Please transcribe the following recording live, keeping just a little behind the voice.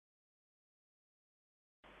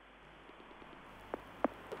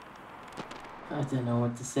I don't know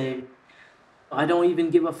what to say. I don't even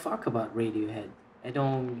give a fuck about Radiohead. I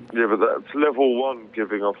don't. Yeah, but that's level one,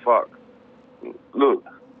 giving a fuck. Look,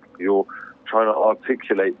 you're trying to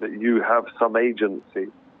articulate that you have some agency,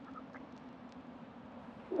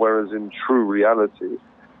 whereas in true reality,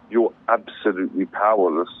 you're absolutely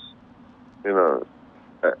powerless, you know,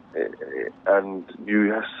 and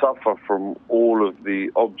you suffer from all of the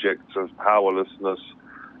objects of powerlessness,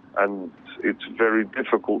 and it's very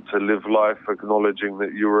difficult to live life acknowledging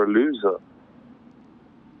that you're a loser,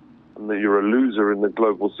 and that you're a loser in the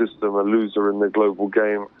global system, a loser in the global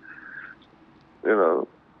game. You know,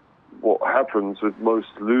 what happens with most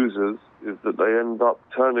losers is that they end up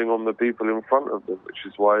turning on the people in front of them, which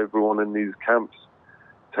is why everyone in these camps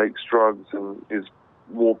takes drugs and is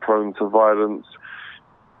more prone to violence.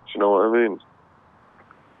 Do you know what I mean?